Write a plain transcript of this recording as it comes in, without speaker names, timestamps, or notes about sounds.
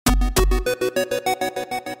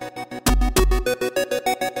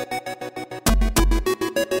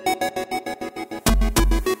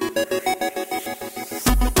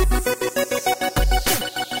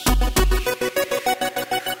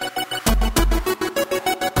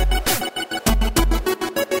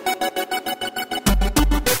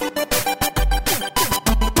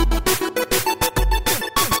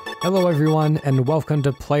everyone, and welcome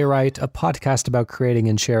to PlayWrite, a podcast about creating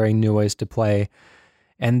and sharing new ways to play.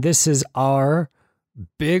 And this is our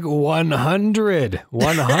big 100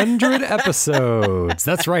 episodes.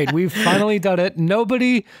 That's right. We've finally done it.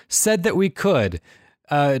 Nobody said that we could.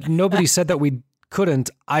 Nobody said that we couldn't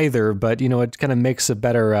either, but it kind of makes a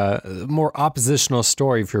better, more oppositional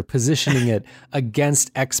story if you're positioning it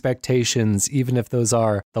against expectations, even if those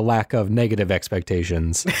are the lack of negative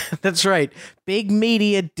expectations. That's right. Big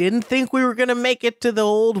media didn't think we were going to make it to the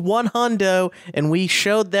old 100, and we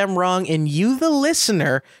showed them wrong, and you, the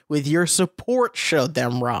listener, with your support, showed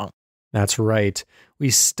them wrong. That's right. We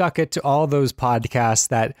stuck it to all those podcasts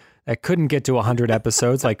that couldn't get to 100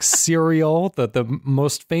 episodes, like Serial, the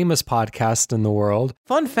most famous podcast in the world.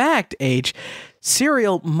 Fun fact, H,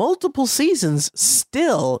 Serial, multiple seasons,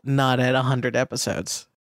 still not at 100 episodes.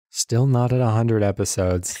 Still not at 100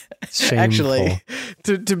 episodes. Shameful. Actually,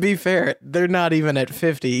 to be fair, they're not even at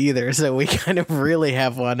 50 either, so we kind of really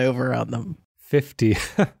have one over on them. 50.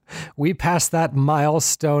 We passed that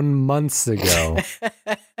milestone months ago.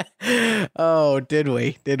 Oh, did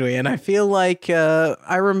we? And I feel like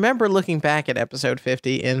I remember looking back at episode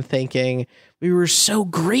 50 and thinking we were so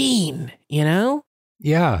green,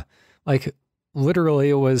 Yeah. Like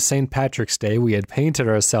literally it was St. Patrick's Day. We had painted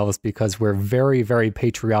ourselves because we're very, very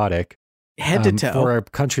patriotic. Head to toe. For a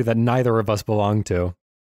country that neither of us belong to.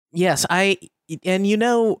 Yes, I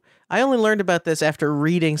only learned about this after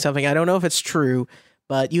reading something. I don't know if it's true,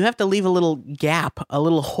 but you have to leave a little gap, a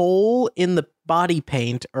little hole in the body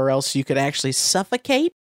paint, or else you could actually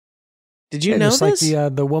suffocate. Did you know just this?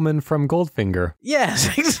 Like the woman from Goldfinger.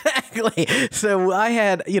 Yes, exactly. So I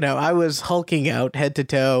had, I was hulking out head to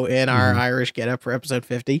toe in our Irish getup for episode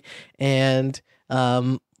 50, and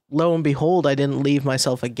lo and behold, I didn't leave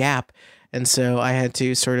myself a gap, and so I had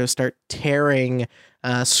to sort of start tearing,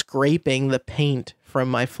 scraping the paint from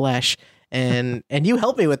my flesh, and you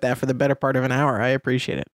helped me with that for the better part of an hour. I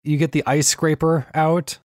appreciate it. You get the ice scraper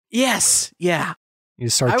out? Yes, yeah. You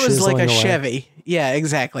start I was like a away. Chevy. Yeah,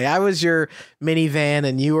 exactly. I was your minivan,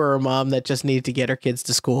 and you were a mom that just needed to get her kids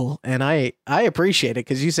to school, and I appreciate it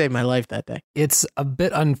because you saved my life that day. It's a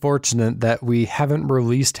bit unfortunate that we haven't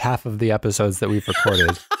released half of the episodes that we've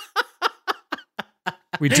recorded.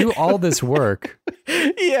 We do all this work.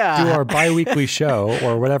 Yeah. Do our bi-weekly show,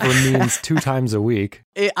 or whatever means 2 times a week.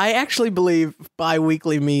 I actually believe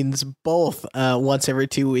bi-weekly means both once every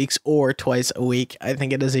 2 weeks or twice a week. I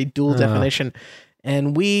think it is a dual definition.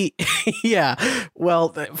 And we,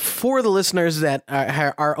 for the listeners that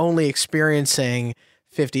are only experiencing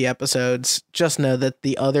 50 episodes, just know that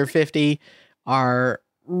the other 50 are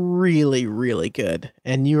really, really good,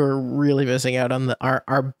 and you are really missing out on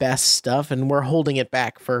our best stuff, and we're holding it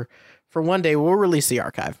back for one day. We'll release the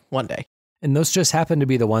archive one day. And those just happen to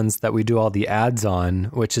be the ones that we do all the ads on,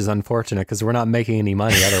 which is unfortunate because we're not making any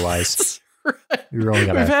money otherwise. Right. We really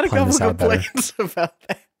gotta We've had a plan couple this out better. complaints about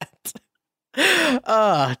that.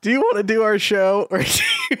 Do you want to do our show, or do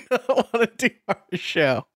you not want to do our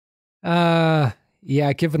show?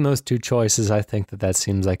 Yeah, given those two choices, I think that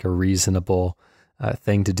seems like a reasonable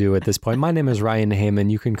thing to do at this point. My name is Ryan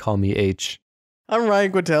Heyman. You can call me H. I'm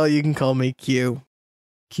Ryan Quattel. You can call me Q.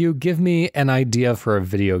 Q, give me an idea for a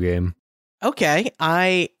video game. Okay,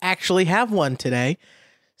 I actually have one today.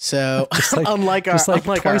 So unlike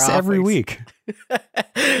twice our every week.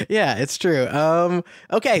 Yeah, it's true.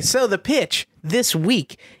 Okay, so the pitch this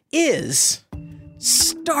week is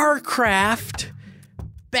StarCraft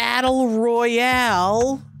Battle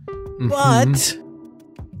Royale, but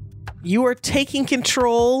you are taking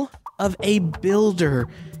control of a builder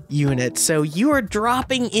unit. So you are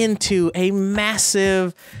dropping into a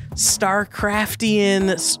massive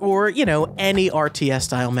StarCraftian or, any RTS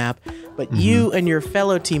style map. But you and your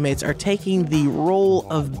fellow teammates are taking the role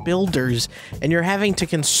of builders, and you're having to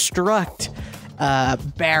construct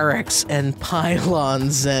barracks and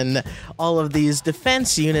pylons and all of these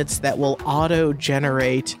defense units that will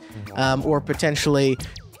auto-generate or potentially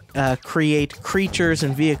create creatures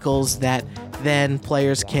and vehicles that then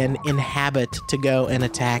players can inhabit to go and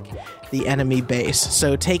attack the enemy base.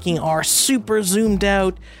 So taking our super zoomed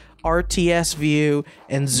out RTS view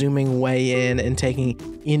and zooming way in and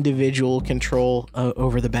taking individual control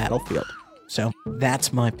over the battlefield. So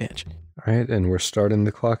that's my pitch. All right, and we're starting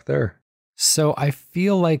the clock there. So I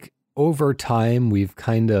feel like over time we've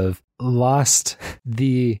kind of lost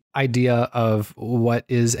the idea of what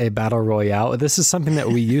is a battle royale. This is something that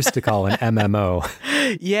we used to call an MMO.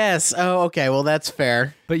 Yes. Oh, okay. Well, that's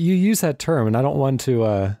fair. But you use that term, and I don't want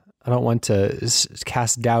to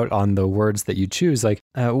cast doubt on the words that you choose. Like,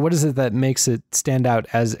 what is it that makes it stand out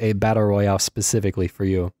as a battle royale specifically for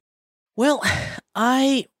you? Well,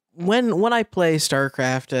 I when I play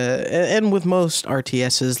StarCraft, and with most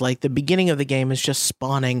RTSs, like the beginning of the game is just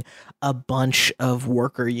spawning a bunch of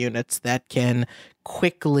worker units that can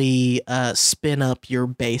quickly spin up your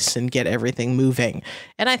base and get everything moving.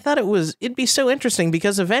 And I thought it'd be so interesting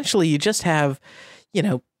because eventually you just have,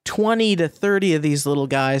 20 to 30 of these little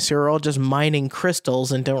guys who are all just mining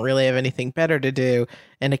crystals and don't really have anything better to do.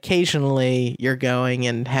 And occasionally you're going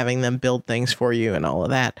and having them build things for you and all of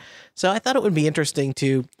that. So I thought it would be interesting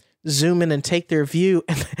to zoom in and take their view.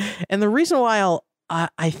 And the reason why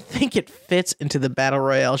I think it fits into the battle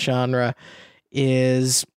royale genre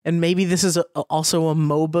is, and maybe this is also a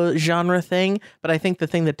MOBA genre thing, but I think the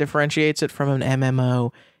thing that differentiates it from an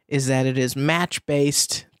MMO is that it is match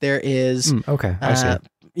based. There is okay, I see.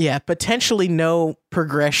 Potentially no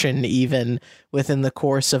progression even within the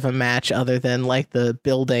course of a match other than like the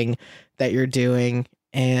building that you're doing.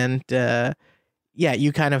 And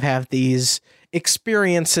you kind of have these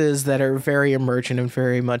experiences that are very emergent and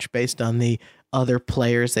very much based on the other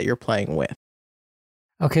players that you're playing with.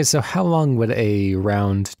 Okay, so how long would a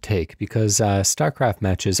round take? Because StarCraft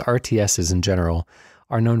matches, RTSs in general,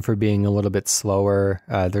 are known for being a little bit slower.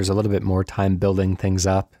 There's a little bit more time building things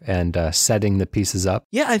up and setting the pieces up.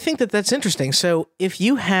 Yeah, I think that's interesting. So if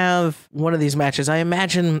you have one of these matches, I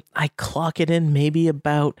imagine I clock it in maybe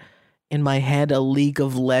about, in my head, a League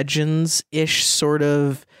of Legends-ish sort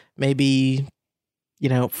of, maybe,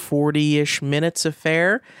 40-ish minutes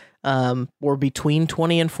affair, or between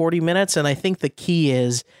 20 and 40 minutes. And I think the key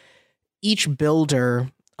is each builder,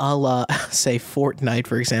 a la, say, Fortnite,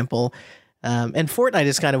 for example, and Fortnite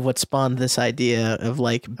is kind of what spawned this idea of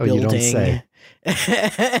like building. You don't say.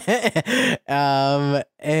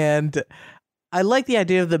 And I like the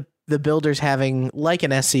idea of the builders having like an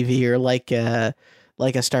SCV or like a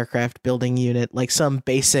StarCraft building unit, like some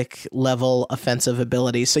basic level offensive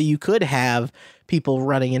ability. So you could have people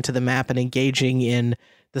running into the map and engaging in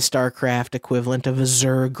the StarCraft equivalent of a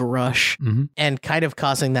Zerg rush and kind of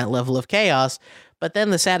causing that level of chaos. But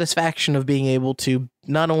then the satisfaction of being able to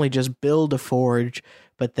not only just build a forge,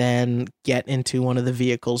 but then get into one of the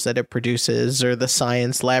vehicles that it produces or the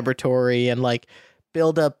science laboratory and like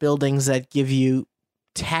build up buildings that give you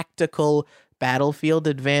tactical battlefield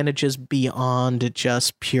advantages beyond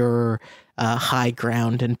just pure high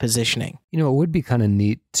ground and positioning. It would be kind of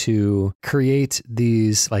neat to create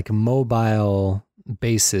these like mobile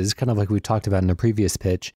bases, kind of like we talked about in the previous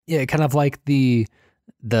pitch. Yeah, kind of like the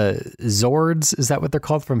Zords, is that what they're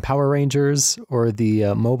called, from Power Rangers, or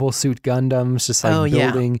the Mobile Suit Gundams, just like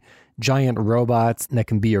building giant robots that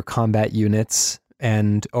can be your combat units.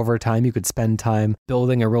 And over time, you could spend time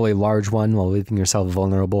building a really large one while leaving yourself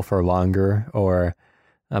vulnerable for longer. Or,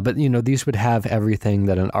 but these would have everything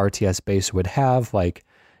that an RTS base would have, like,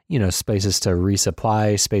 spaces to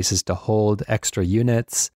resupply, spaces to hold extra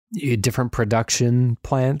units, different production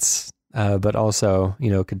plants. But also,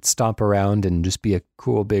 could stomp around and just be a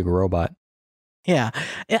cool big robot. Yeah.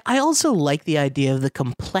 I also like the idea of the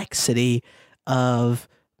complexity of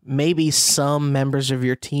maybe some members of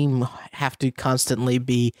your team have to constantly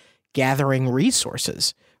be gathering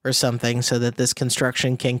resources or something so that this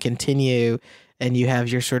construction can continue, and you have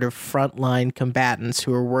your sort of frontline combatants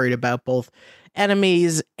who are worried about both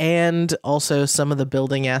enemies and also some of the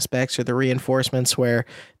building aspects or the reinforcements, where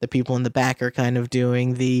the people in the back are kind of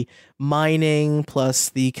doing the mining plus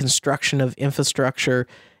the construction of infrastructure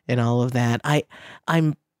and all of that.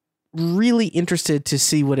 I'm really interested to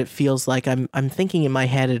see what it feels like. I'm thinking in my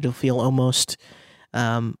head it'll feel almost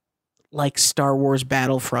like Star Wars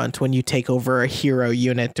Battlefront when you take over a hero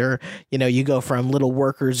unit, or you go from little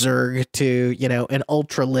worker Zerg to an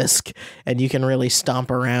Ultralisk, and you can really stomp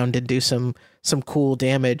around and do some cool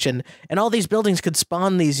damage, and all these buildings could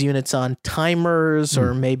spawn these units on timers,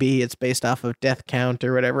 or maybe it's based off of death count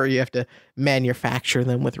or whatever. You have to manufacture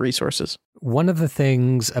them with resources. One of the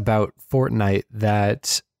things about Fortnite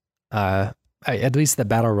that at least the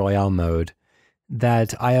Battle Royale mode,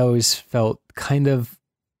 that I always felt kind of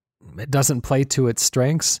it doesn't play to its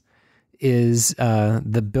strengths is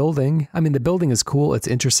the building. I mean, the building is cool. It's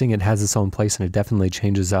interesting. It has its own place, and it definitely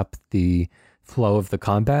changes up the flow of the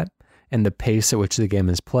combat and the pace at which the game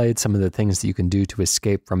is played. Some of the things that you can do to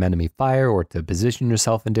escape from enemy fire or to position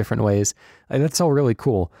yourself in different ways. That's all really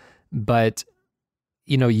cool. But,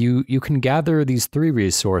 you can gather these three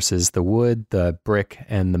resources, the wood, the brick,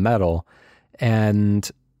 and the metal, and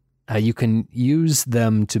you can use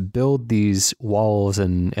them to build these walls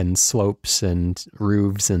and slopes and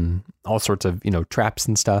roofs and all sorts of, traps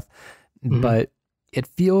and stuff. But it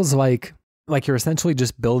feels like you're essentially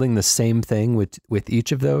just building the same thing with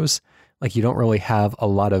each of those. Like you don't really have a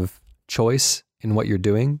lot of choice in what you're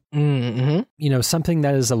doing. Mm-hmm. You know, something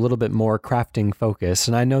that is a little bit more crafting focused.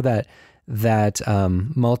 And I know that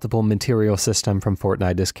multiple material system from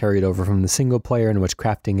Fortnite is carried over from the single player, in which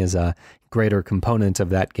crafting is a greater component of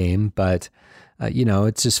that game. But, you know,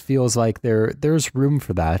 it just feels like there's room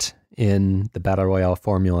for that in the Battle Royale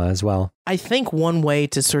formula as well. I think one way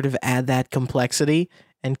to sort of add that complexity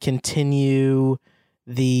and continue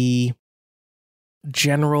the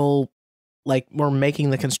general, like, we're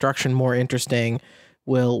making the construction more interesting,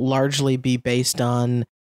 will largely be based on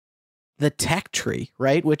the tech tree,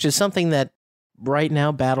 right? Which is something that right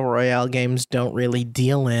now Battle Royale games don't really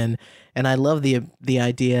deal in. And I love the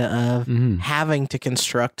idea of having to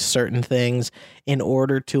construct certain things in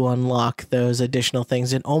order to unlock those additional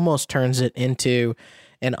things. It almost turns it into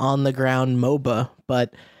an on-the-ground MOBA.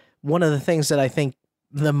 But one of the things that I think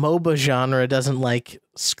the MOBA genre doesn't like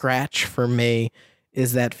scratch for me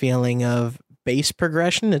is that feeling of base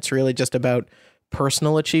progression. It's really just about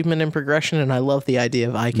personal achievement and progression. And I love the idea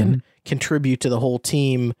of I can contribute to the whole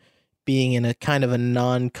team being in a kind of a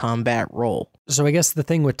non-combat role. So I guess the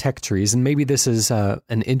thing with tech trees, and maybe this is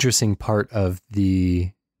an interesting part of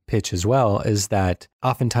the pitch as well, is that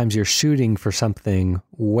oftentimes you're shooting for something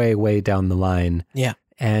way, way down the line. Yeah.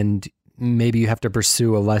 And maybe you have to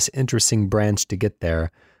pursue a less interesting branch to get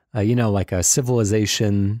there. You know, like a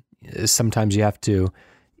civilization, sometimes you have to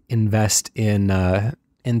invest in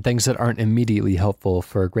things that aren't immediately helpful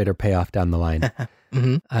for a greater payoff down the line.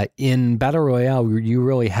 In Battle Royale, you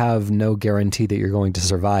really have no guarantee that you're going to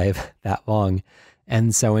survive that long.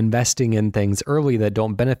 And so investing in things early that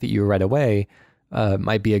don't benefit you right away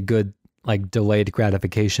might be a good, like, delayed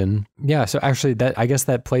gratification. Yeah, so actually I guess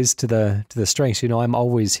that plays to the strengths. You know, I'm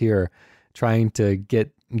always here trying to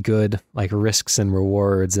get good, like, risks and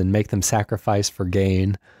rewards and make them sacrifice for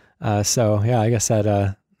gain. So yeah, I guess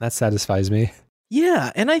that satisfies me.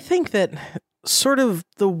 Yeah, and I think that sort of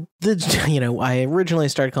the you know, I originally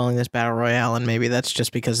started calling this Battle Royale, and maybe that's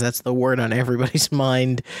just because that's the word on everybody's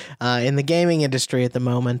mind in the gaming industry at the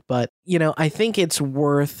moment. But, you know, I think it's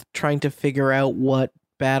worth trying to figure out what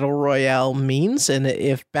Battle Royale means. And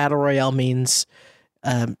if Battle Royale means,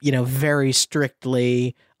 you know, very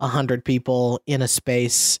strictly 100 people in a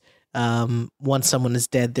space, once someone is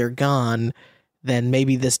dead, they're gone, then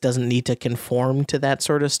maybe this doesn't need to conform to that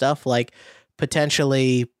sort of stuff. Like,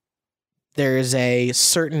 potentially there's a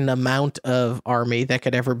certain amount of army that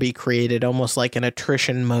could ever be created, almost like an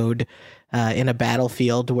attrition mode in a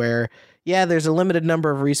battlefield where, yeah, there's a limited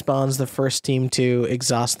number of respawns. The first team to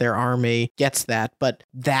exhaust their army gets that, but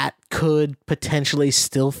that could potentially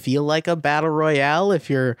still feel like a battle royale if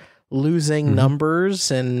you're losing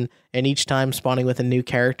numbers and each time spawning with a new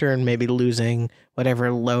character and maybe losing whatever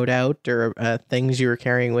loadout or things you were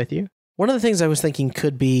carrying with you. One of the things I was thinking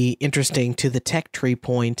could be interesting to the tech tree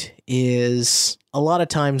point is a lot of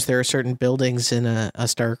times there are certain buildings in a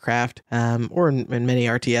StarCraft or in many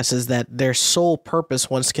RTSs that their sole purpose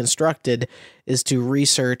once constructed is to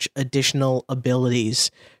research additional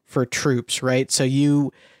abilities for troops, right? So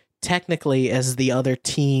you technically, as the other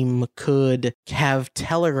team, could have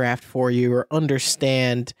telegraphed for you or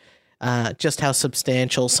understand just how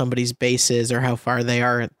substantial somebody's base is or how far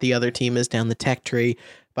the other team is down the tech tree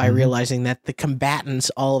by realizing that the combatants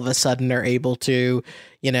all of a sudden are able to,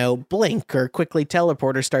 you know, blink or quickly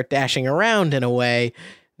teleport or start dashing around in a way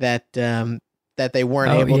that that they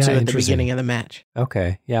weren't able to at the beginning of the match.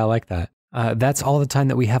 Okay. Yeah, I like that. That's all the time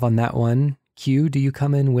that we have on that one. Q, do you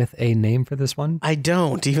come in with a name for this one? I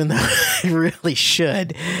don't, even though I really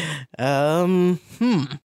should.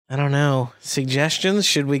 I don't know. Suggestions?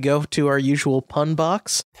 Should we go to our usual pun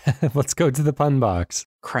box? Let's go to the pun box.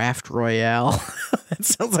 Craft Royale. That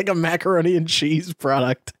sounds like a macaroni and cheese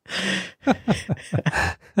product.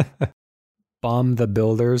 Bomb the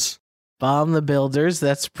Builders. Bomb the Builders.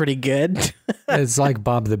 That's pretty good. It's like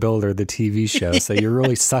Bob the Builder, the TV show. So you're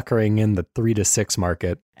really suckering in the 3 to 6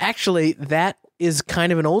 market. Actually, that is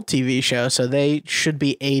kind of an old TV show, so they should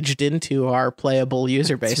be aged into our playable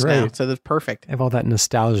user base now. So that's perfect. I have all that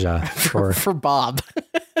nostalgia for Bob.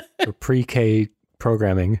 For pre-K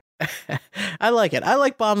programming. I like it. I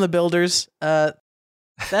like Bomb the Builders.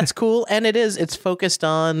 That's cool. And it's focused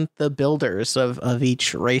on the builders of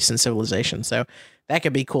each race and civilization. So that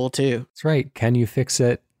could be cool too. That's right. Can you fix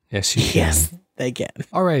it? Yes, you can. Yes, they can.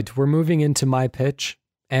 All right. We're moving into my pitch.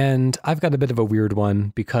 And I've got a bit of a weird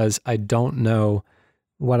one because I don't know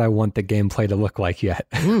what I want the gameplay to look like yet,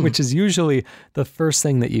 which is usually the first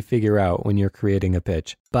thing that you figure out when you're creating a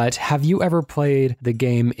pitch. But have you ever played the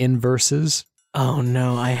game Inverses? Oh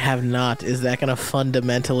no, I have not. Is that going to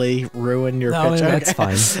fundamentally ruin your No, pitch? that's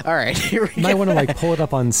Okay. fine. All right, here we You might go. want to like pull it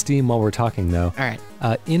up on Steam while we're talking, though. All right.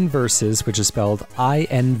 Inversus, which is spelled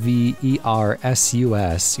Inversus.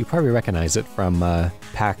 You probably recognize it from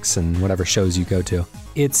PAX and whatever shows you go to.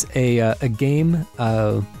 It's a game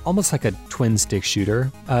almost like a twin stick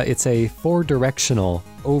shooter. It's a 4-directional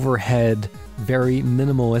overhead, very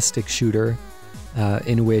minimalistic shooter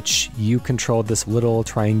in which you control this little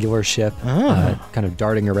triangular ship kind of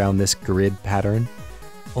darting around this grid pattern.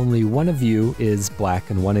 Only one of you is black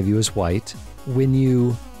and one of you is white. When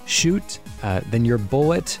you shoot, then your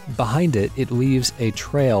bullet behind it, it leaves a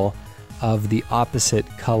trail of the opposite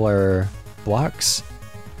color blocks.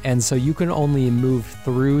 And so you can only move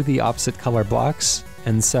through the opposite color blocks.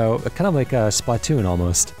 And so kind of like a Splatoon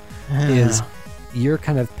almost, is you're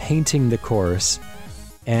kind of painting the course.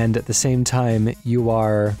 And at the same time, you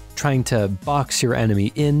are trying to box your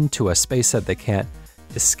enemy into a space that they can't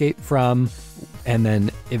escape from. And then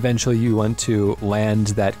eventually you want to land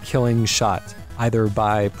that killing shot, either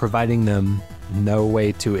by providing them no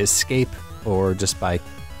way to escape or just by,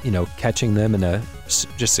 catching them in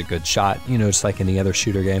just a good shot, just like any other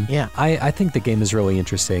shooter game. Yeah. I think the game is really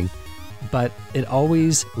interesting, but it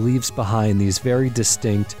always leaves behind these very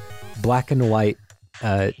distinct black and white,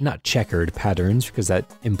 not checkered patterns, because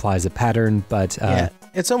that implies a pattern, but... yeah,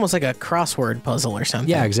 it's almost like a crossword puzzle or something.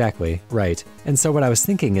 Yeah, exactly. Right. And so what I was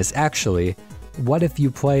thinking is actually, what if you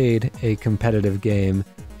played a competitive game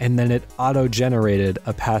and then it auto-generated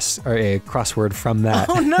a crossword from that?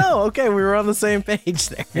 Oh no, okay, we were on the same page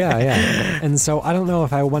there. Yeah. And so I don't know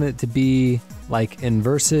if I want it to be like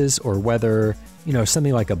Inversus or whether,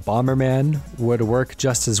 something like a Bomberman would work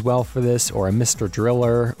just as well for this, or a Mr.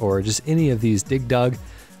 Driller, or just any of these Dig Dug.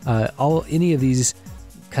 Any of these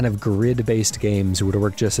kind of grid-based games would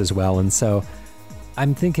work just as well. And so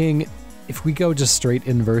I'm thinking if we go just straight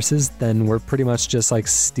Inversus, then we're pretty much just like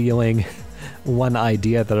stealing one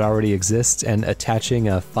idea that already exists and attaching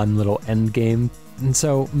a fun little end game. And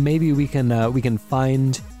so maybe we can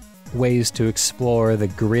find ways to explore the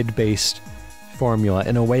grid-based formula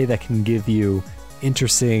in a way that can give you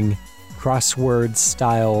interesting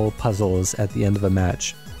crossword-style puzzles at the end of a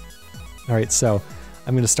match. All right, so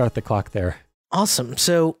I'm going to start the clock there. Awesome.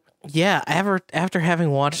 So yeah, after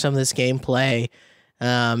having watched some of this gameplay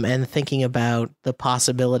and thinking about the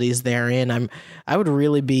possibilities therein, I would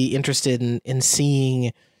really be interested in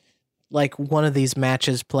seeing like one of these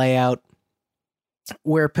matches play out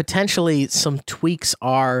where potentially some tweaks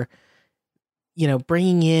are,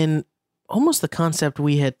 bringing in almost the concept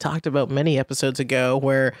we had talked about many episodes ago,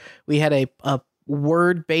 where we had a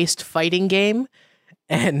word-based fighting game,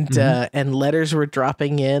 and letters were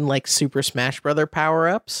dropping in like Super Smash Brother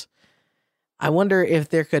power-ups. I wonder if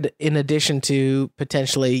there could, in addition to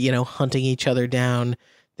potentially, hunting each other down,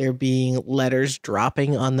 there being letters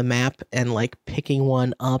dropping on the map, and like picking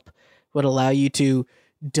one up would allow you to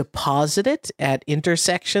deposit it at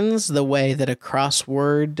intersections the way that a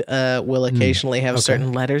crossword will occasionally have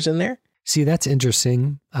certain letters in there. See, that's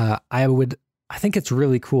interesting. I think it's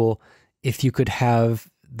really cool if you could have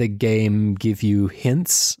the game give you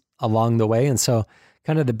hints along the way. And so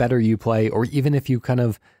kind of the better you play, or even if you kind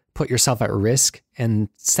of put yourself at risk and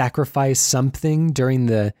sacrifice something during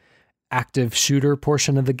the active shooter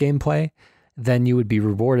portion of the gameplay, then you would be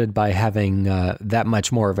rewarded by having that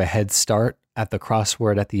much more of a head start at the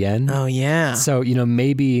crossword at the end. Oh, yeah. So,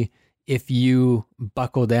 maybe if you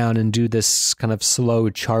buckle down and do this kind of slow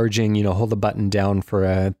charging, hold the button down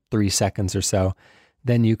for 3 seconds or so,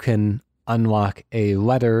 then you can unlock a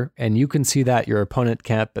letter, and you can see that, your opponent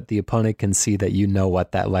can't, but the opponent can see that you know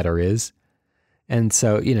what that letter is. And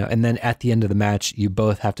so, and then at the end of the match, you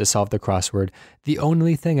both have to solve the crossword. The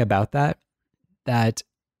only thing about that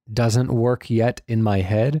doesn't work yet in my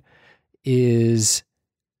head is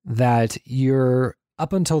that you're,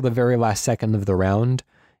 up until the very last second of the round,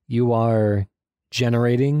 you are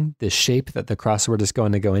generating the shape that the crossword is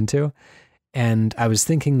going to go into. And I was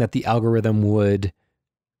thinking that the algorithm would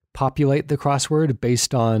populate the crossword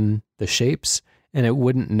based on the shapes, and it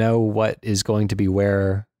wouldn't know what is going to be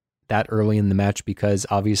where that early in the match, because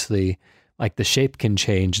obviously like the shape can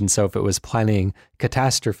change. And so if it was planning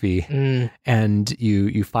catastrophe and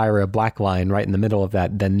you fire a black line right in the middle of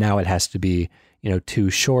that, then now it has to be, 2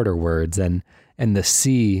 shorter words, and the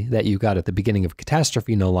C that you got at the beginning of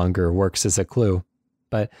catastrophe no longer works as a clue.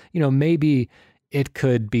 But, maybe it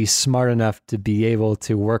could be smart enough to be able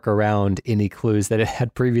to work around any clues that it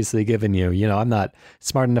had previously given you. I'm not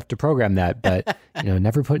smart enough to program that, but,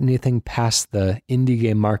 never put anything past the indie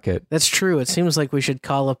game market. That's true. It seems like we should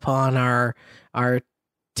call upon our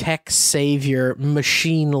tech savior,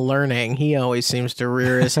 machine learning. He always seems to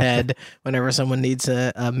rear his head whenever someone needs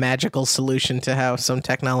a magical solution to how some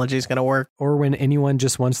technology is going to work. Or when anyone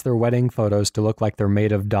just wants their wedding photos to look like they're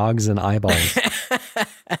made of dogs and eyeballs.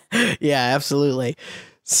 Yeah, absolutely.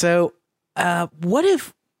 So what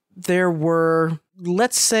if there were,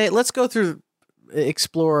 let's go through,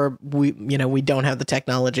 explore, we don't have the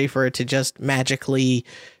technology for it to just magically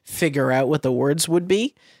figure out what the words would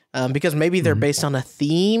be, because maybe they're based on a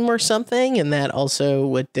theme or something, and that also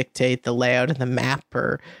would dictate the layout of the map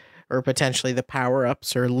or potentially the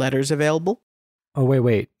power-ups or letters available. Oh,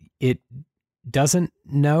 wait. It doesn't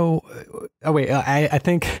know. Oh, wait. I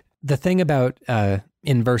think the thing about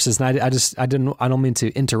in verses, and I don't mean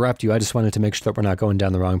to interrupt you. I just wanted to make sure that we're not going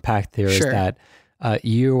down the wrong path here. Sure. Is that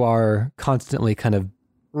you are constantly kind of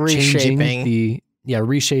reshaping the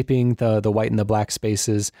white and the black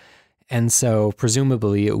spaces. And so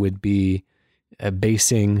presumably it would be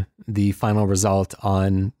basing the final result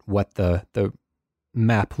on what the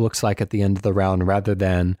map looks like at the end of the round, rather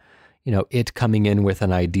than, it coming in with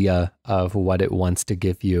an idea of what it wants to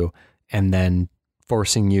give you and then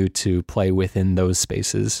forcing you to play within those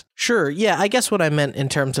spaces. Sure. Yeah. I guess what I meant in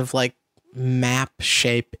terms of like map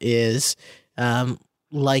shape is,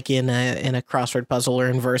 like in a crossword puzzle or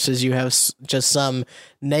in verses, you have just some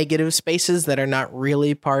negative spaces that are not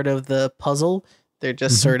really part of the puzzle. They're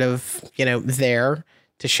just sort of, there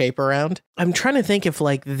to shape around. I'm trying to think if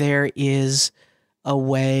like there is a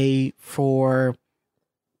way for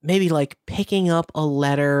maybe like picking up a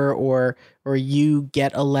letter, or you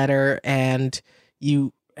get a letter and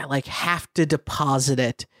you like have to deposit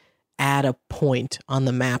it at a point on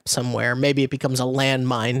the map somewhere. Maybe it becomes a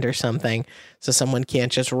landmine or something, so someone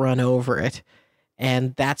can't just run over it.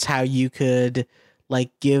 And that's how you could like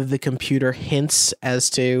give the computer hints as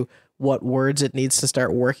to what words it needs to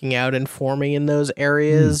start working out and forming in those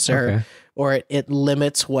areas, or it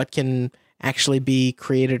limits what can actually be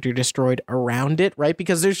created or destroyed around it, right?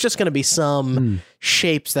 Because there's just going to be some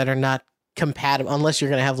shapes that are not compatible unless you're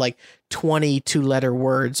going to have like 22 letter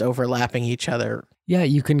words overlapping each other. Yeah,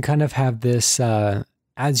 you can kind of have this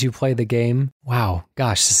as you play the game. Wow,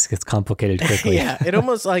 gosh, this gets complicated quickly. Yeah, it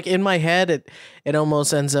almost like in my head, it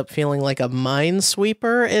almost ends up feeling like a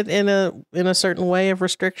minesweeper in a certain way of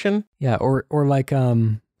restriction. Yeah, or like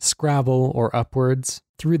Scrabble or Upwards.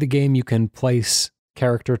 Through the game, you can place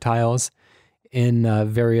character tiles in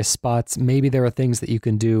various spots. Maybe there are things that you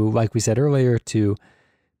can do, like we said earlier, to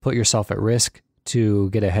put yourself at risk to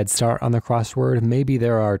get a head start on the crossword. Maybe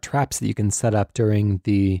there are traps that you can set up during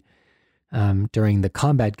the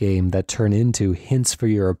combat game that turn into hints for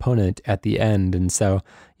your opponent at the end. And so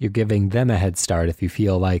you're giving them a head start if you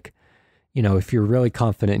feel like, if you're really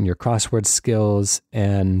confident in your crossword skills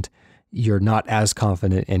and you're not as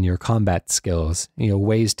confident in your combat skills,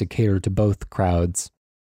 ways to cater to both crowds.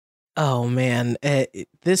 Oh man,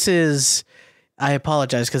 this is... I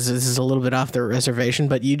apologize because this is a little bit off the reservation,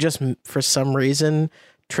 but you just, for some reason,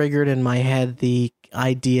 triggered in my head the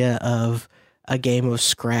idea of a game of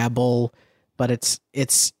Scrabble, but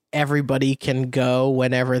it's everybody can go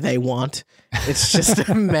whenever they want. It's just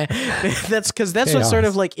that's because that's what sort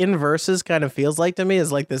of like in verses kind of feels like to me,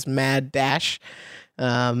 is like this mad dash,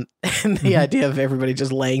 and the idea of everybody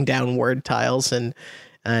just laying down word tiles and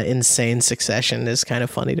insane succession is kind of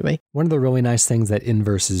funny to me. One of the really nice things that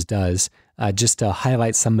Inverses does, just to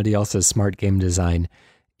highlight somebody else's smart game design,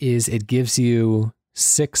 is it gives you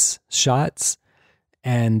 6 shots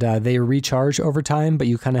and they recharge over time, but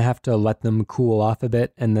you kind of have to let them cool off a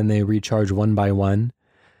bit and then they recharge one by one.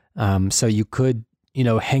 So you could,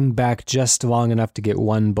 hang back just long enough to get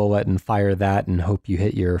one bullet and fire that and hope you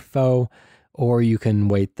hit your foe. Or you can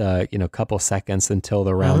wait the, couple seconds until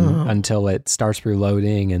the round, until it starts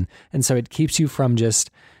reloading. And so it keeps you from just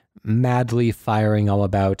madly firing all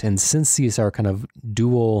about. And since these are kind of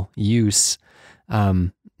dual use,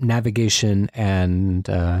 navigation and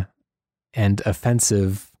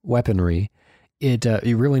offensive weaponry, it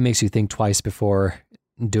really makes you think twice before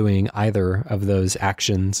doing either of those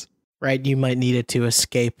actions. Right. You might need it to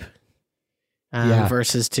escape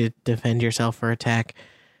versus to defend yourself or attack.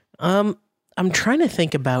 I'm trying to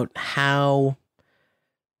think about how,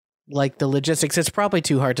 like, the logistics, it's probably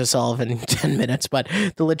too hard to solve in 10 minutes, but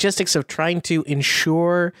the logistics of trying to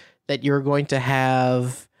ensure that you're going to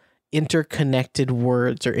have interconnected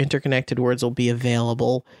words, or interconnected words will be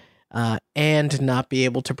available, and not be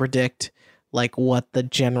able to predict, like, what the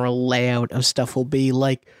general layout of stuff will be.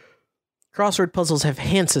 Like, crossword puzzles have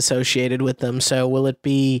hints associated with them, so will it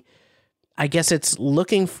be... I guess it's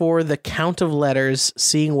looking for the count of letters,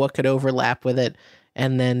 seeing what could overlap with it,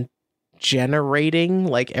 and then generating,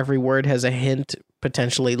 like every word has a hint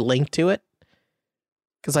potentially link to it?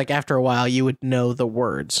 Because like after a while, you would know the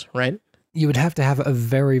words, right? You would have to have a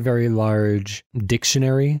very, very large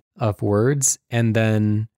dictionary of words, and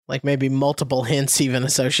then like maybe multiple hints even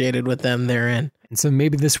associated with them therein. And so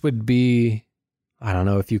maybe this would be, I don't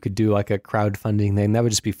know if you could do like a crowdfunding thing. That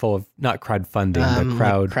would just be full of, not crowdfunding, but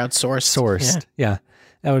crowdsourced. Yeah.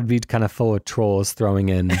 That would be kind of full of trolls throwing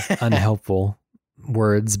in unhelpful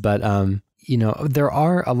words. But, there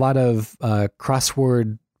are a lot of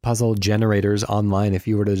crossword puzzle generators online if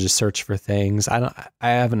you were to just search for things. I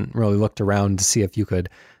haven't really looked around to see if you could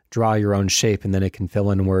draw your own shape and then it can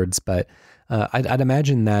fill in words, but I'd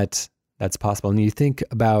imagine that that's possible. And you think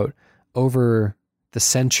about over the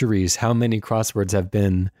centuries, how many crosswords have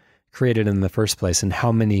been created in the first place and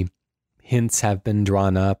how many hints have been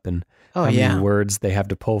drawn up and how many words they have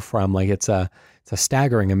to pull from. Like it's a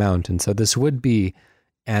staggering amount. And so this would be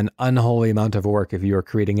an unholy amount of work if you were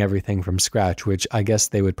creating everything from scratch, which I guess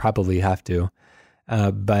they would probably have to.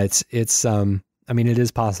 But it's, it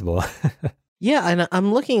is possible. Yeah, and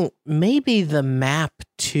I'm looking maybe the map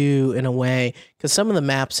too, in a way, because some of the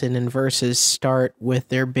maps in Inverses start with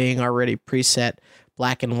there being already preset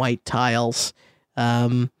black and white tiles.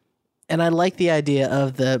 And I like the idea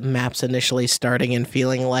of the maps initially starting and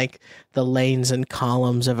feeling like the lanes and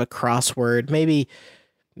columns of a crossword.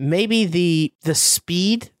 Maybe the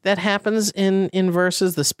speed that happens in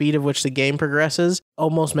Inverses, the speed of which the game progresses,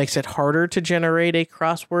 almost makes it harder to generate a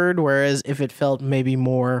crossword, whereas if it felt maybe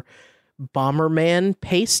more Bomberman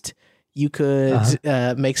paced, you could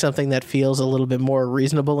make something that feels a little bit more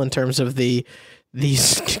reasonable in terms of the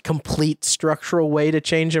complete structural way to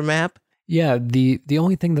change a map. Yeah, the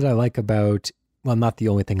only thing that I like about, well, not the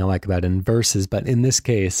only thing I like about Inverses, but in this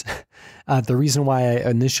case, the reason why I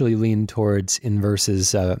initially leaned towards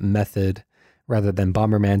Inverses method rather than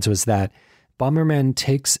Bomberman's was that Bomberman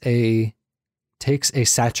takes a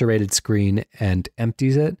saturated screen and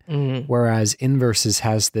empties it, whereas Inverses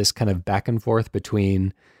has this kind of back and forth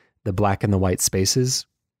between the black and the white spaces.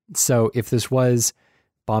 So if this was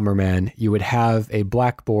Bomberman, you would have a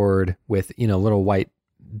blackboard with, little white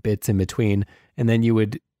bits in between, and then you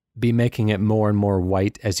would be making it more and more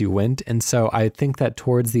white as you went. And so I think that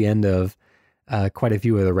towards the end of quite a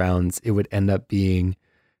few of the rounds, it would end up being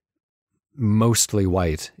mostly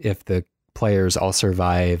white if the players all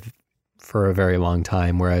survive for a very long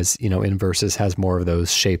time, whereas, Inverses has more of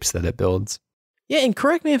those shapes that it builds. Yeah, and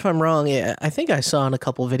correct me if I'm wrong. I think I saw in a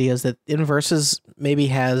couple of videos that Inverses maybe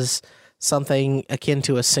has something akin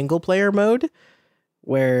to a single player mode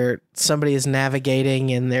where somebody is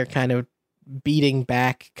navigating and they're kind of beating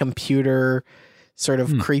back computer sort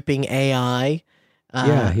of creeping AI.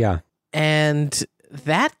 Yeah. And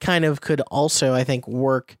that kind of could also, I think,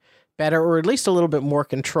 work better, or at least a little bit more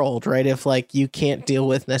controlled, right? If like you can't deal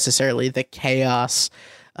with necessarily the chaos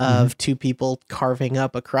of two people carving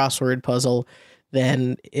up a crossword puzzle,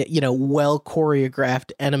 then, well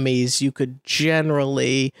choreographed enemies, you could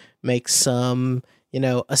generally make some,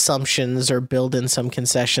 assumptions or build in some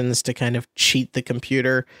concessions to kind of cheat the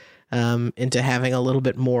computer into having a little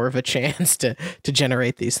bit more of a chance to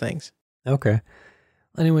generate these things. Okay.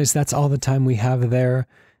 Anyways, that's all the time we have there.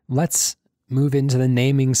 Let's move into the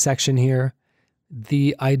naming section here.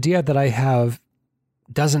 The idea that I have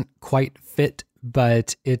doesn't quite fit,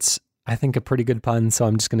 but it's, I think, a pretty good pun, so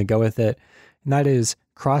I'm just going to go with it. And that is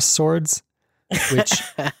Crossswords, which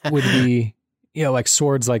would be, like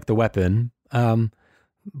swords like the weapon.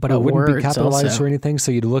 But it wouldn't be capitalized also or anything,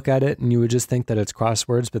 so you'd look at it and you would just think that it's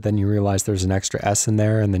crosswords, but then you realize there's an extra S in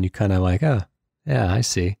there, and then you kind of like, oh, yeah, I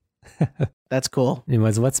see. That's cool.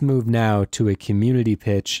 Anyways, let's move now to a community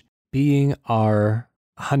pitch, being our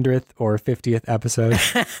 100th or 50th episode,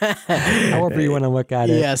 however you want to look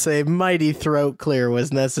at it. Yes, a mighty throat clear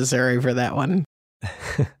was necessary for that one.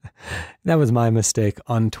 That was my mistake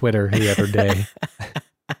on Twitter the other day.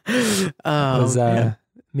 It was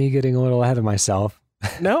me getting a little ahead of myself.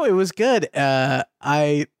 No, it was good.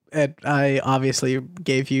 I obviously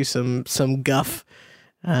gave you some guff.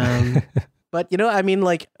 But,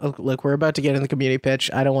 look, we're about to get in the community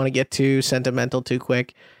pitch. I don't want to get too sentimental too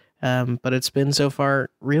quick. But it's been so far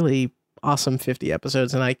really awesome 50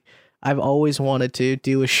 episodes. And I've always wanted to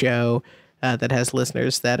do a show that has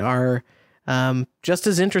listeners that are just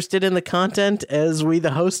as interested in the content as we,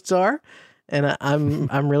 the hosts, are. And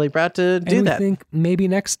I'm really proud to do that. I think maybe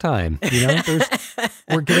next time,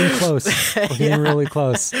 we're getting close. We're getting really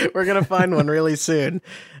close. We're going to find one really soon.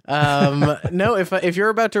 No, if you're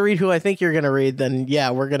about to read who I think you're going to read, then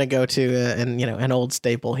we're going to go to an old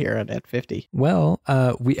staple here at 50. Well,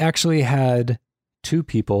 we actually had 2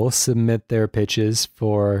 people submit their pitches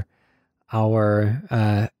for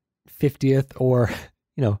our 50th or,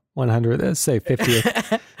 100th, let's say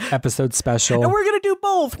 50th episode special. And we're going to do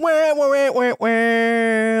both. Wah, wah, wah, wah,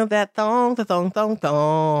 wah. That thong, the thong, thong,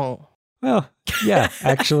 thong. Well, yeah,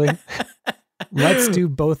 actually. Let's do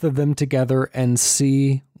both of them together and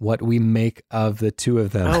see what we make of the two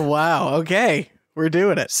of them. Oh, wow. Okay. We're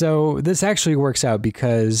doing it. So this actually works out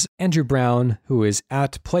because Andrew Brown, who is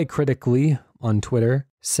at PlayCritically on Twitter,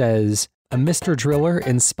 says, a Mr.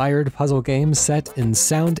 Driller-inspired puzzle game set in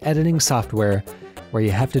sound editing software where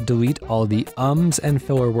you have to delete all the ums and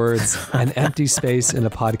filler words and empty space in a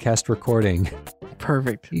podcast recording.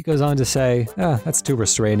 Perfect. He goes on to say, that's too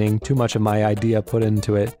restraining, too much of my idea put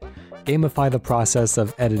into it. Gamify the process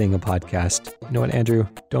of editing a podcast. You know what, Andrew?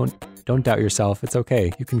 Don't doubt yourself. It's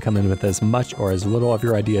okay. You can come in with as much or as little of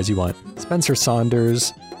your idea as you want. Spencer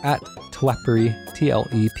Saunders at Tleprie,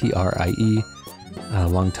 Tleprie, a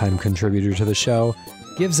longtime contributor to the show,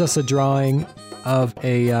 gives us a drawing of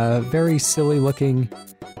a very silly-looking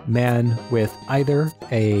man with either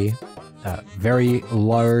a very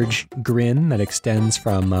large grin that extends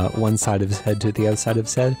from one side of his head to the other side of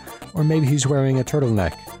his head, or maybe he's wearing a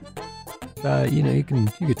turtleneck. You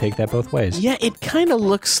could take that both ways. Yeah, it kind of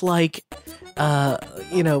looks like,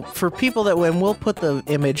 for people that when we'll put the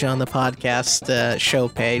image on the podcast show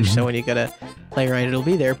page, so when you go to PlayWrite, it'll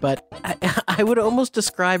be there. But I would almost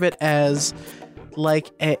describe it as like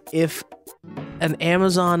if an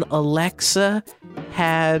Amazon Alexa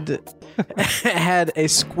had a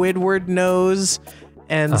Squidward nose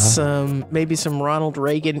and maybe some Ronald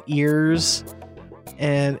Reagan ears.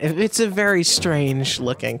 And it's a very strange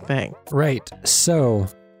looking thing. Right. So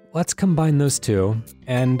let's combine those two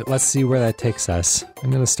and let's see where that takes us. I'm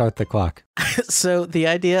going to start the clock. So the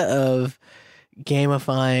idea of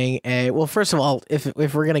gamifying well, first of all, if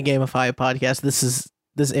we're going to gamify a podcast,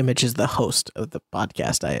 this image is the host of the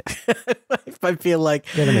podcast. I feel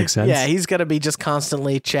like that makes sense. Yeah, he's going to be just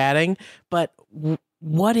constantly chatting. But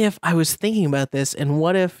what if I was thinking about this, and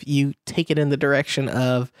what if you take it in the direction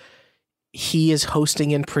of he is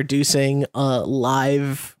hosting and producing a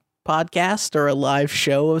live podcast or a live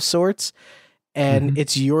show of sorts, and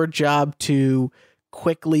it's your job to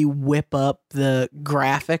quickly whip up the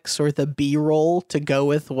graphics or the B-roll to go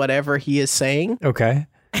with whatever he is saying. Okay.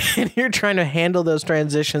 And you're trying to handle those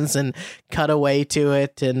transitions and cut away to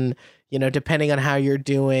it. And, depending on how you're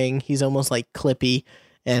doing, he's almost like Clippy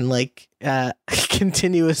and like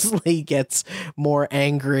continuously gets more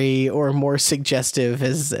angry or more suggestive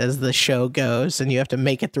as the show goes, and you have to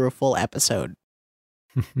make it through a full episode.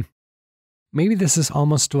 Maybe this is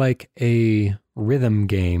almost like a rhythm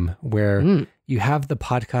game where you have the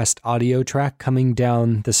podcast audio track coming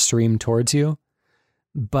down the stream towards you,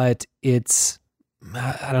 but it's,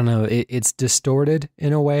 I don't know, it's distorted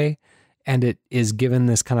in a way, and it is given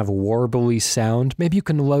this kind of warbly sound. Maybe you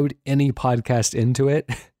can load any podcast into it,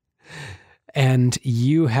 and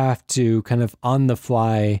you have to kind of on the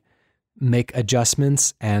fly make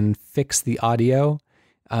adjustments and fix the audio,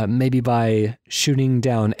 maybe by shooting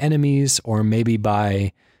down enemies, or maybe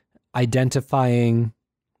by identifying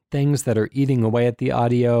things that are eating away at the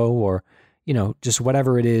audio, or, just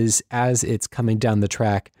whatever it is as it's coming down the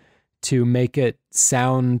track, to make it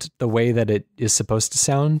sound the way that it is supposed to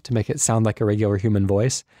sound, to make it sound like a regular human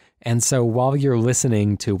voice. And so while you're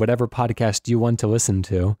listening to whatever podcast you want to listen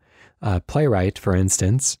to, PlayWrite, for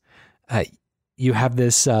instance, you have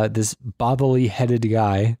this bobbly-headed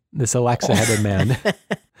guy, this Alexa-headed man,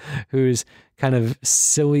 who's kind of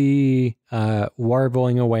silly,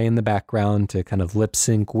 warbling away in the background to kind of lip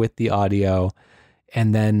sync with the audio.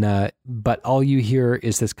 And then, but all you hear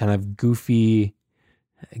is this kind of goofy,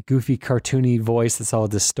 cartoony voice that's all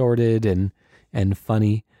distorted and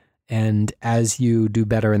funny. And as you do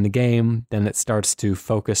better in the game, then it starts to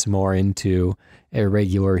focus more into a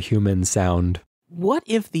regular human sound. What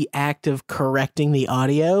if the act of correcting the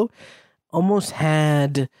audio almost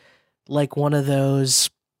had like one of those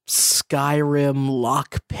Skyrim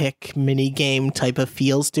lockpick minigame type of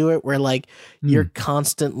feels to it, where like you're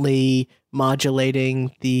constantly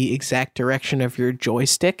modulating the exact direction of your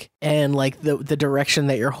joystick, and like the direction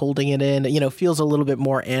that you're holding it in, feels a little bit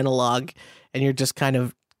more analog, and you're just kind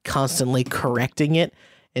of constantly correcting it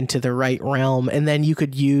into the right realm. And then you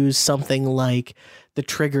could use something like the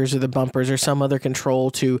triggers or the bumpers or some other control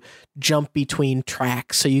to jump between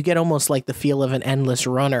tracks. So you get almost like the feel of an endless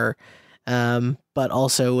runner, but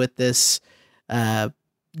also with this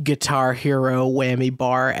Guitar Hero whammy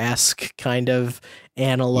bar-esque kind of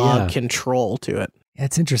analog control to it.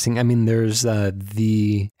 It's interesting. I mean, there's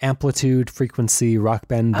the Amplitude, Frequency, Rock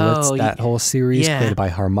Band Blitz, that whole series created by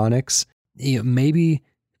Harmonix. Maybe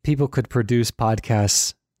people could produce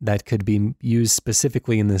podcasts that could be used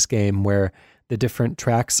specifically in this game where the different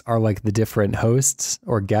tracks are like the different hosts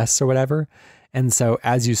or guests or whatever. And so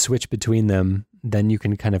as you switch between them, then you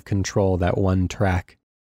can kind of control that one track.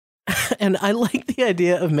 And I like the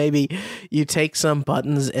idea of maybe you take some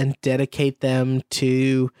buttons and dedicate them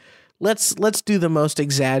to, let's do the most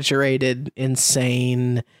exaggerated,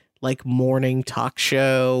 insane, like morning talk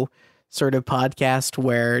show sort of podcast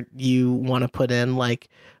where you want to put in like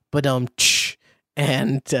badum-tsh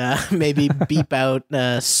and maybe beep out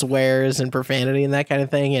swears and profanity and that kind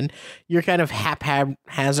of thing. And you're kind of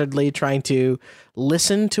haphazardly trying to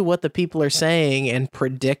listen to what the people are saying and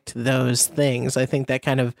predict those things. I think that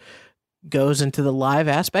kind of goes into the live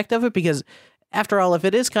aspect of it, because after all, if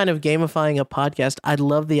it is kind of gamifying a podcast, I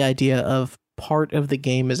love the idea of part of the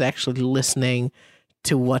game is actually listening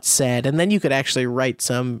to what's said. And then you could actually write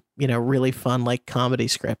some, really fun like comedy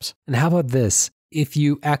scripts. And how about this? If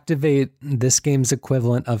you activate this game's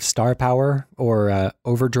equivalent of star power or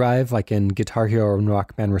overdrive, like in Guitar Hero and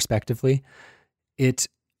Rockman respectively, it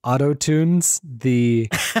auto-tunes the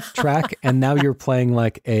track, and now you're playing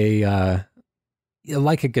like a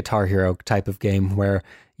Guitar Hero type of game where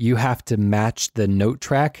you have to match the note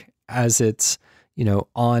track as it's,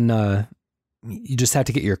 on, you just have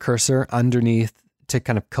to get your cursor underneath to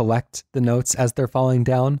kind of collect the notes as they're falling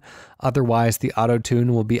down. Otherwise, the auto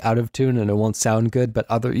tune will be out of tune and it won't sound good. But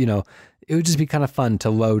it would just be kind of fun to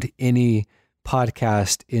load any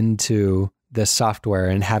podcast into this software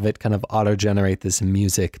and have it kind of auto generate this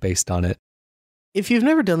music based on it. If you've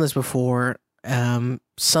never done this before,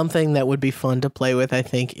 something that would be fun to play with, I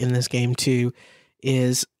think, in this game too,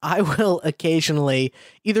 is I will occasionally,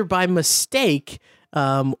 either by mistake,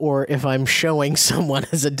 or if I'm showing someone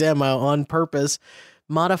as a demo on purpose,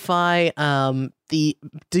 modify the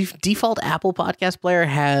default Apple podcast player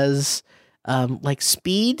has like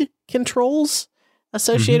speed controls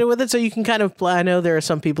associated with it. So you can kind of play. I know there are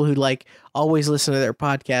some people who like always listen to their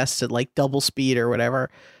podcasts at like double speed or whatever.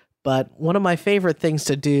 But one of my favorite things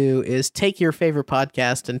to do is take your favorite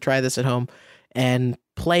podcast and try this at home and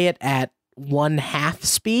play it at 1/2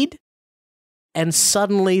 speed. And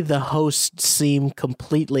suddenly the hosts seem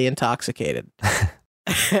completely intoxicated.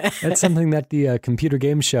 That's something that the Computer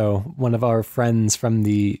Game Show, one of our friends from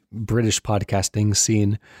the British podcasting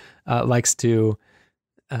scene, likes to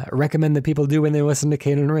recommend that people do when they listen to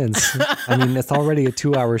Kane and Rince. I mean, it's already a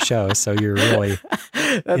 2-hour show, so you're really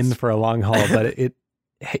in for a long haul. But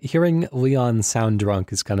hearing Leon sound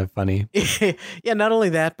drunk is kind of funny. Yeah, not only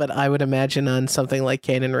that, but I would imagine on something like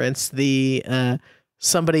Kane and Rince, the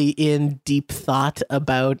somebody in deep thought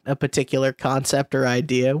about a particular concept or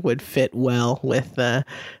idea would fit well with the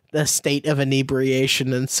state of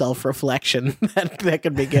inebriation and self-reflection. that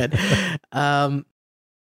could be good. And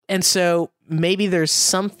so maybe there's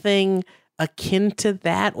something akin to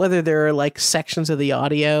that, whether there are like sections of the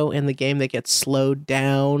audio in the game that get slowed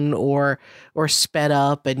down or sped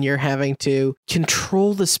up and you're having to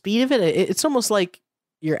control the speed of it. It's almost like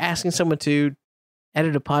you're asking someone to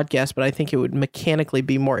edit a podcast, but I think it would mechanically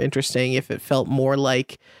be more interesting if it felt more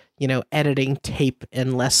like, editing tape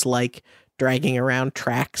and less like dragging around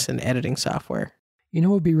tracks and editing software. What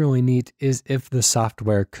would be really neat is if the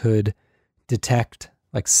software could detect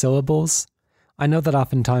like syllables. I know that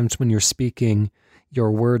oftentimes when you're speaking,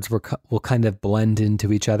 your words will kind of blend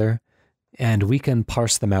into each other, and we can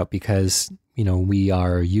parse them out because, we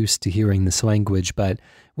are used to hearing this language. But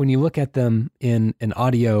when you look at them in an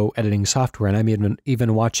audio editing software, and I'm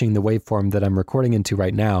even watching the waveform that I'm recording into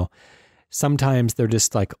right now, sometimes they're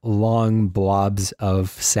just like long blobs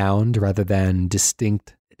of sound rather than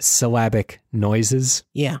distinct syllabic noises.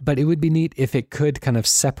 Yeah. But it would be neat if it could kind of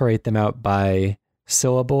separate them out by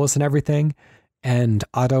syllables and everything and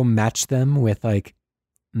auto match them with like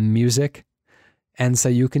music. And so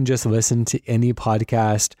you can just listen to any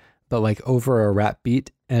podcast, but like over a rap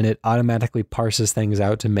beat, and it automatically parses things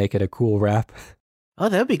out to make it a cool rap. Oh,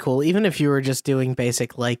 that would be cool. Even if you were just doing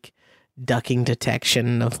basic like ducking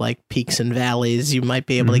detection of like peaks and valleys, you might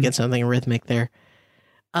be able to get something rhythmic there.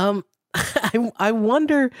 I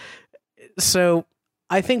wonder. So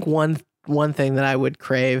I think one thing that I would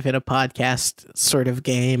crave in a podcast sort of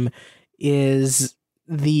game is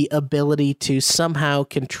the ability to somehow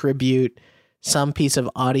contribute some piece of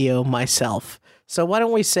audio myself. So why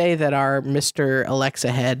don't we say that our Mr.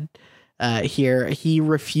 Alexa head here, he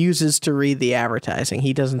refuses to read the advertising.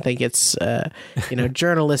 He doesn't think it's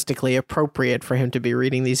journalistically appropriate for him to be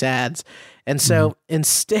reading these ads. And so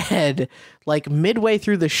instead, like midway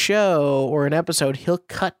through the show or an episode, he'll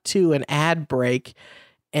cut to an ad break,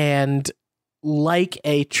 and like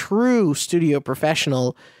a true studio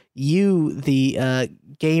professional, you, the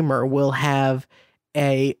gamer, will have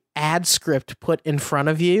a ad script put in front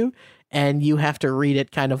of you, and you have to read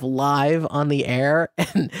it kind of live on the air,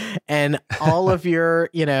 and all of your,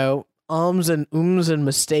 ums and and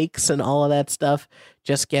mistakes and all of that stuff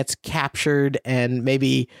just gets captured, and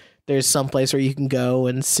maybe there's some place where you can go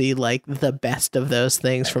and see like the best of those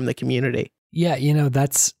things from the community. Yeah,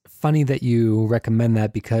 that's funny that you recommend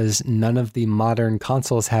that, because none of the modern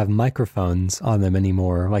consoles have microphones on them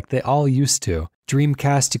anymore. Like they all used to.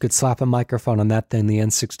 Dreamcast, you could slap a microphone on that thing. The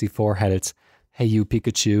N64 had its Hey You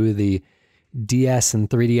Pikachu. The DS and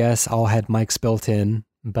 3DS all had mics built in,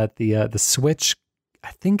 but the Switch,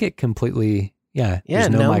 I think it completely, there's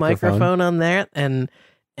no microphone on that. And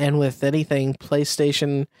with anything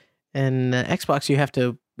PlayStation and Xbox, you have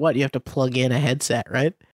to plug in a headset,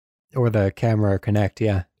 right? Or the camera or Connect,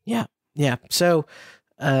 yeah. Yeah. So,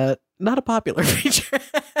 not a popular feature.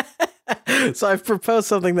 So I've proposed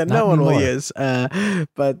something that no one will use.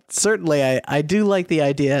 But certainly I do like the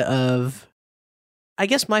idea of, I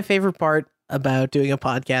guess my favorite part about doing a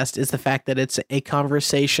podcast is the fact that it's a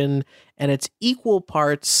conversation and it's equal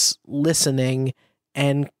parts listening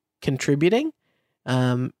and contributing.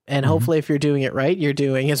 And hopefully if you're doing it right, you're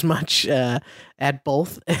doing as much at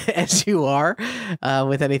both as you are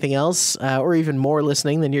with anything else, or even more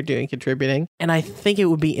listening than you're doing contributing. And I think it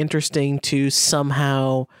would be interesting to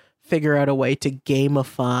somehow figure out a way to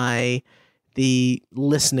gamify the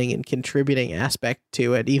listening and contributing aspect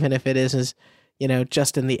to it, even if it is,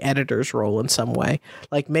 just in the editor's role in some way.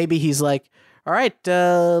 Like maybe he's like, all right,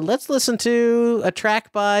 let's listen to a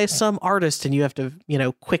track by some artist, and you have to,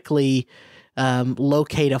 quickly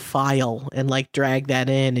locate a file and like drag that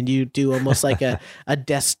in, and you do almost like a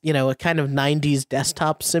desk, a kind of 90s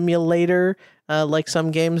desktop simulator, like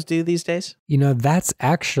some games do these days. That's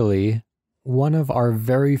actually one of our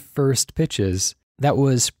very first pitches. That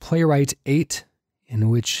was PlayWrite 8, in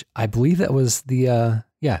which I believe that was the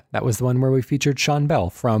one where we featured Sean Bell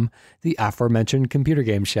from the aforementioned computer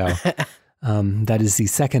game show. That is the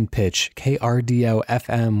second pitch, KRDO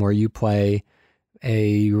FM, where you play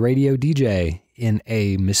a radio DJ in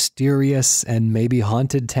a mysterious and maybe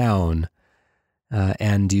haunted town.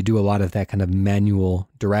 And you do a lot of that kind of manual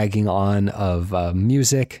dragging on of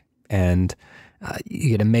music, and you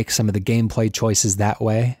get to make some of the gameplay choices that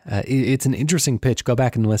way. It's an interesting pitch. Go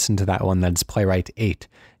back and listen to that one. That's PlayWrite 8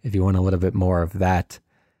 if you want a little bit more of that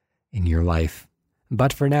in your life.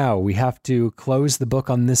 But for now, we have to close the book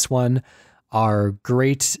on this one. Our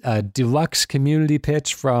great deluxe community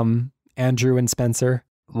pitch from Andrew and Spencer,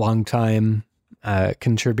 longtime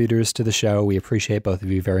contributors to the show. We appreciate both of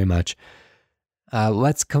you very much.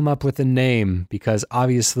 Let's come up with a name, because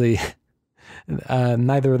obviously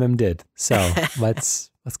neither of them did. So let's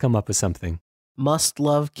come up with something. Must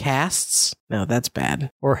love casts? No, that's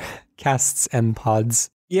bad. Or casts and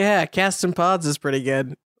pods. Yeah, casts and pods is pretty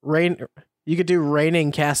good. You could do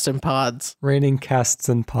raining casts and pods. Raining casts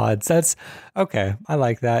and pods. That's okay. I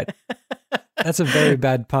like that. That's a very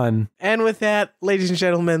bad pun. And with that, ladies and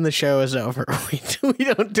gentlemen, the show is over. We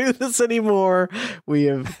don't do this anymore. We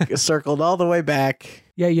have circled all the way back.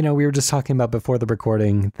 Yeah, we were just talking about before the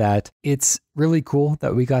recording that it's really cool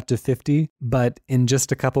that we got to 50, but in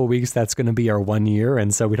just a couple of weeks, that's going to be our 1 year.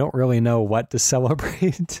 And so we don't really know what to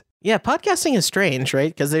celebrate. Yeah, podcasting is strange,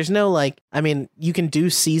 right? Because there's no you can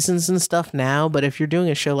do seasons and stuff now, but if you're doing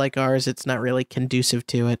a show like ours, it's not really conducive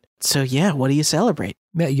to it. So yeah, what do you celebrate?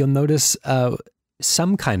 Yeah, you'll notice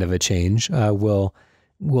some kind of a change. We'll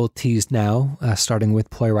tease now, starting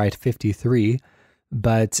with PlayWrite 53.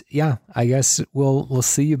 But yeah, I guess we'll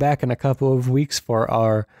see you back in a couple of weeks for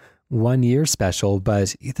our 1 year special.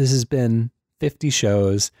 But this has been 50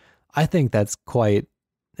 shows. I think that's quite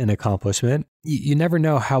an accomplishment. You never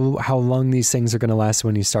know how long these things are going to last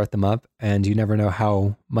when you start them up, and you never know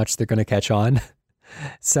how much they're going to catch on.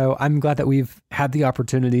 So I'm glad that we've had the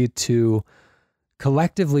opportunity to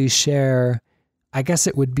collectively share, I guess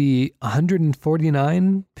it would be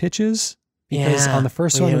 149 pitches, because on the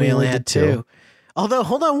first one we only did two. Although,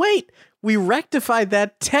 hold on, wait. We rectified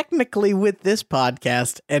that technically with this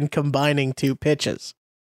podcast and combining two pitches.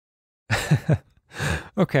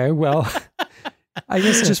 Okay, well, I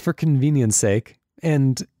guess just for convenience sake,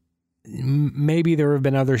 and maybe there have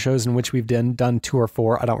been other shows in which we've done 2 or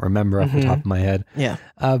 4. I don't remember off the top of my head. Yeah.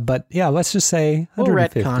 But yeah, let's just say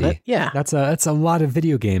 150. We'll retcon it. Yeah. That's a lot of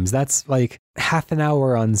video games. That's like half an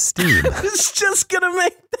hour on Steam. I was just going to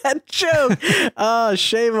make that joke. Oh,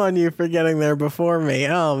 shame on you for getting there before me.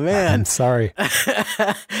 Oh, man. I'm sorry.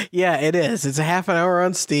 Yeah, it is. It's a half an hour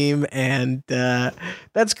on Steam, and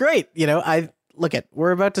that's great.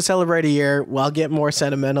 We're about to celebrate a year. Well, I'll get more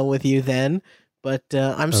sentimental with you then. But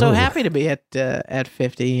I'm so happy to be at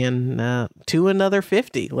 50 and to another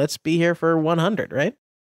 50. Let's be here for 100, right?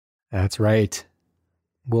 That's right.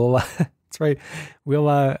 That's right.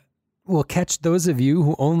 We'll catch those of you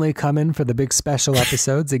who only come in for the big special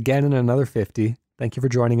episodes again in another 50. Thank you for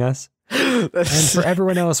joining us. And for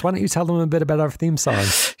everyone else, why don't you tell them a bit about our theme song?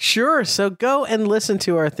 Sure. So go and listen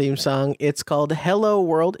to our theme song. It's called Hello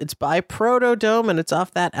World. It's by Protodome, and it's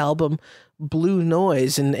off that album Blue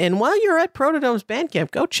Noise. And while you're at Protodome's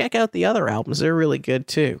Bandcamp, go check out the other albums. They're really good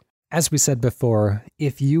too. As we said before,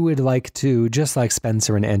 if you would like to, just like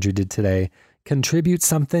Spencer and Andrew did today, contribute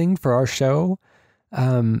something for our show,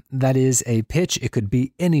 that is a pitch. It could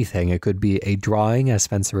be anything. It could be a drawing, as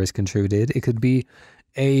Spencer has contributed. It could be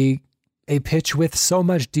a pitch with so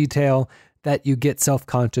much detail that you get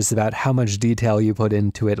self-conscious about how much detail you put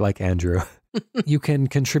into it, like Andrew. You can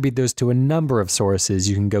contribute those to a number of sources.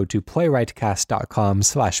 You can go to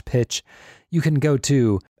playwrightcast.com/pitch. You can go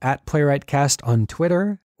to @playwrightcast on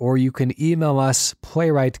Twitter, or you can email us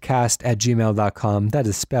playwrightcast@gmail.com. That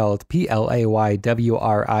is spelled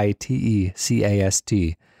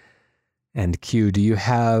PLAYWRITECAST. And Q, do you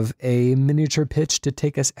have a miniature pitch to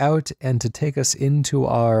take us out and to take us into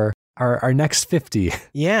our next 50?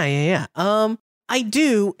 Yeah. I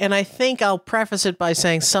do, and I think I'll preface it by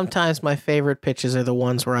saying sometimes my favorite pitches are the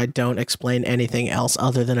ones where I don't explain anything else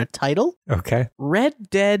other than a title. Okay. Red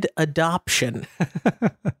Dead Adoption.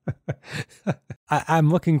 I'm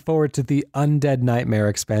looking forward to the Undead Nightmare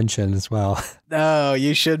expansion as well. Oh,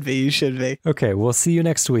 you should be. You should be. Okay, we'll see you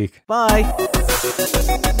next week. Bye.